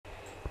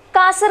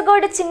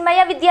കാസർഗോഡ് ചിന്മയ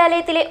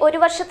വിദ്യാലയത്തിലെ ഒരു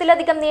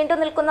വർഷത്തിലധികം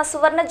നീണ്ടുനിൽക്കുന്ന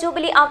സുവർണ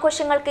ജൂബിലി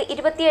ആഘോഷങ്ങൾക്ക്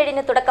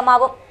 27-ന്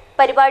തുടക്കമാവും.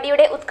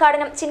 പരിപാടിയുടെ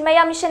ഉദ്ഘാടനം ചിന്മയ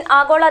മിഷൻ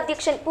ആഗോള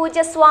അധ്യക്ഷൻ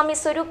പൂജ്യ സ്വാമി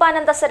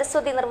സ്വരൂപാനന്ദ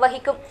സരസ്വതി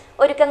നിർവഹിക്കും.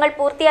 ഒരുക്കങ്ങൾ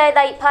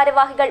പൂർത്തിയായതായി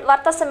ഭാരവാഹികൾ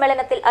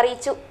വാർത്താസമ്മേളനത്തിൽ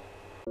അറിയിച്ചു.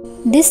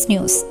 This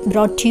news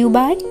brought to you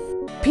by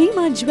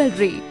Bhima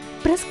Jewelry,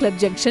 Press Club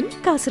Junction,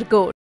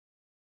 Kasaragod.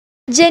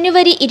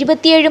 ജനുവരി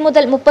 27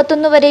 മുതൽ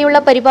 31 വരെയുള്ള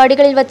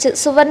പരിപാടികളിൽ വച്ച്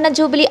സുവർണ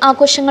ജൂബിലി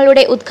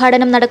ആഘോഷങ്ങളുടെ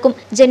ഉദ്ഘാടനം നടക്കും.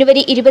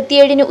 ജനുവരി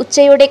 27-ന്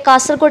ഉച്ചയോടെ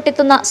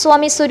കാസർഗോട്ടെത്തുന്ന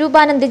സ്വാമി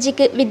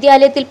സ്വരൂപാനന്ദജിക്ക്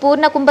വിദ്യാലയത്തിൽ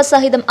പൂർണ്ണ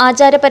കുംഭസഹിതം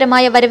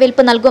ആചാരപരമായ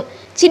വരവേൽപ്പ് നൽകും.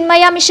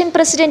 Chinmaya mission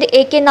president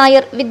AK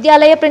Nair,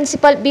 വിദ്യാലയ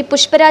പ്രിൻസിപ്പൽ B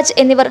പുഷ്പരാജ്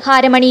എന്നിവർ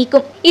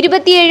ഹാരമണിയിക്കും.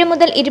 27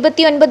 മുതൽ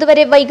 29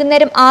 വരെ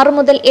വൈകുന്നേരം 6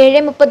 മുതൽ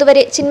 7:30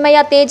 വരെ ചിന്മയ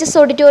തേജസ്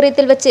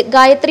ഓഡിറ്റോറിയത്തിൽ വെച്ച്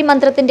ഗായത്രി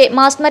മന്ത്രത്തിന്റെ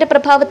മാസ്മര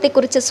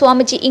പ്രഭാവത്തെക്കുറിച്ച്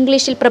സ്വാമിജി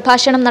ഇംഗ്ലീഷിൽ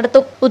പ്രഭാഷണം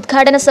നടത്തും.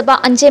 ഉദ്ഘാടന സഭ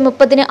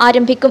 5:30-ന്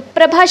ആരംഭിക്കും.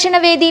 പ്രഭാഷണ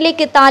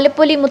വേദിയിലേക്ക്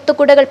താലപ്പൊലി,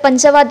 മുത്തുകുടകൾ,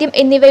 പഞ്ചവാദ്യം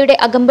എന്നിവയുടെ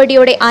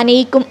അകമ്പടിയോടെ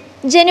ആനയിക്കും.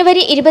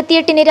 ജനുവരി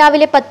 28-ന്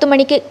രാവിലെ 10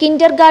 മണിക്ക്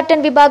കിൻഡർ ഗാർട്ടൻ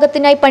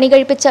വിഭാഗത്തിനായി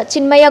പണികഴിപ്പിച്ച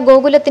ചിന്മയ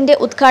ഗോകുലത്തിന്റെ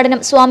ഉദ്ഘാടനം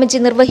സ്വാമിജി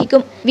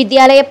നിർവഹിക്കും.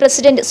 വിദ്യാലയ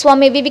പ്രസിഡന്റ്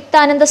സ്വാമി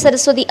വിവിക്താനന്ദ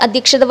സരസ്വതി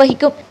അധ്യക്ഷത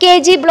വഹിക്കും.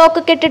 KG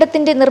ബ്ലോക്ക്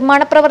കെട്ടിടത്തിന്റെ നിർമ്മാണ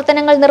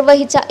പ്രവർത്തനങ്ങൾ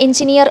നിർവഹിച്ച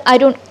എഞ്ചിനീയർ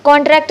അരുൺ,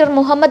 കോൺട്രാക്ടർ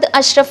മുഹമ്മദ്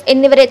അഷ്റഫ്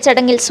എന്നിവരെ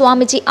ചടങ്ങിൽ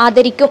സ്വാമിജി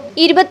ആദരിക്കും.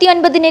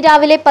 29-ന്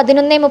രാവിലെ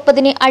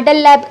 11:30-ന് അഡൽ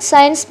ലാബ്,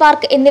 സയൻസ്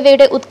പാർക്ക്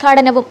എന്നിവയുടെ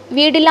ഉദ്ഘാടനവും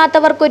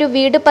വീടില്ലാത്തവർക്കൊരു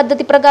വീട്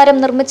പദ്ധതി പ്രകാരം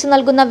നിർമ്മിച്ചു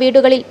നൽകുന്ന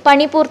വീടുകളിൽ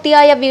പണി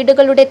പൂർത്തിയായ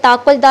വീടുകളുടെ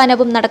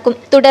താക്കോൽദാനവും നടക്കും.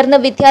 തുടർന്ന്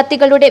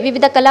വിദ്യാർത്ഥികളുടെ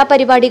വിവിധ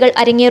കലാപരിപാടികൾ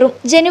അരങ്ങേറും.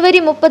 ജനുവരി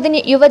 30-ന്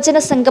യുവജന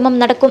സംഗമം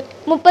നടക്കും.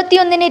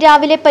 31-ന്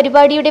രാവിലെ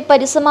പരിപാടിയുടെ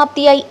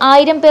പരിസമാപ്തിയായി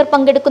 1000 പേർ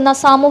പങ്കെടുക്കുന്ന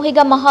സാമൂഹിക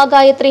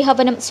മഹാഗായത്രി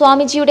ഹവനം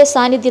സ്വാമിജിയുടെ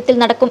സാന്നിധ്യത്തിൽ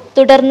നടക്കും.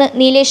 തുടർന്ന്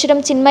നീലേശ്വരം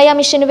ചിന്മയ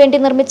മിഷനു വേണ്ടി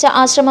നിർമ്മിച്ച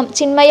ആശ്രമം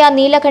ചിന്മയ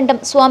നീലകണ്ഠം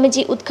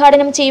സ്വാമിജി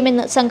ഉദ്ഘാടനം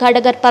ചെയ്യുമെന്ന്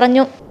സംഘാടകർ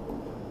പറഞ്ഞു.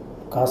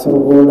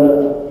 കാസർഗോഡ്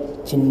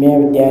ചിന്മയ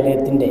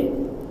വിദ്യാലയത്തിൻ്റെ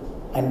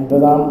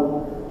 50-ാം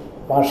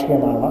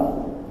വാർഷികമാണ്.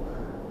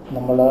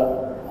 നമ്മൾ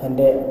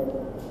അതിൻ്റെ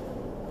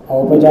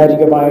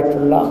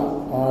ഔപചാരികമായിട്ടുള്ള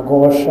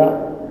ആഘോഷ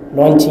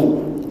ലോഞ്ചിങ്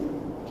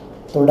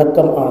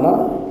തുടക്കം ആണ്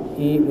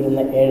ഈ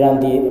വരുന്ന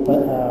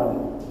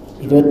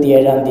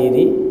 27-ാം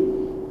തീയതി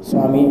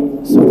സ്വാമി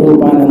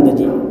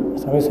സ്വരൂപാനന്ദജി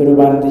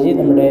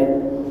നമ്മുടെ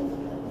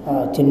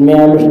ചിന്മയ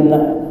മിഷൻ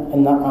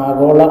എന്ന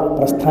ആഗോള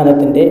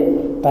പ്രസ്ഥാനത്തിൻ്റെ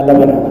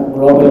തലവനാണ്,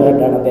 ഗ്ലോബൽ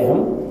ഹെഡാണ്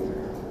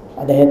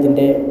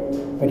അദ്ദേഹത്തിൻ്റെ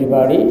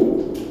പരിപാടി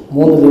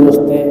 3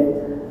 ദിവസത്തെ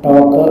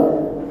ടോക്ക്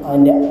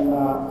അതിൻ്റെ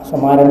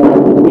സമാരംഭം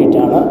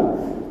കൂടിയിട്ടാണ്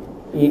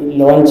ഈ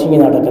ലോഞ്ചിങ്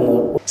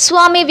നടക്കുന്നത്.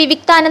 സ്വാമി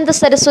വിവിക്താനന്ദ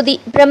സരസ്വതി,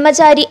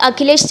 ബ്രഹ്മചാരി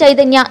Akhilesh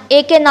Chaitanya,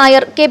 AK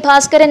Nair, K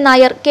Bhaskaran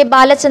Nair, K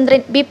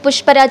Balachandran, B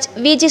Pushparaj,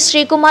 VG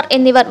Sreekumar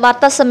എന്നിവർ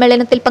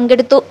വാർത്താസമ്മേളനത്തിൽ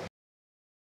പങ്കെടുത്തു.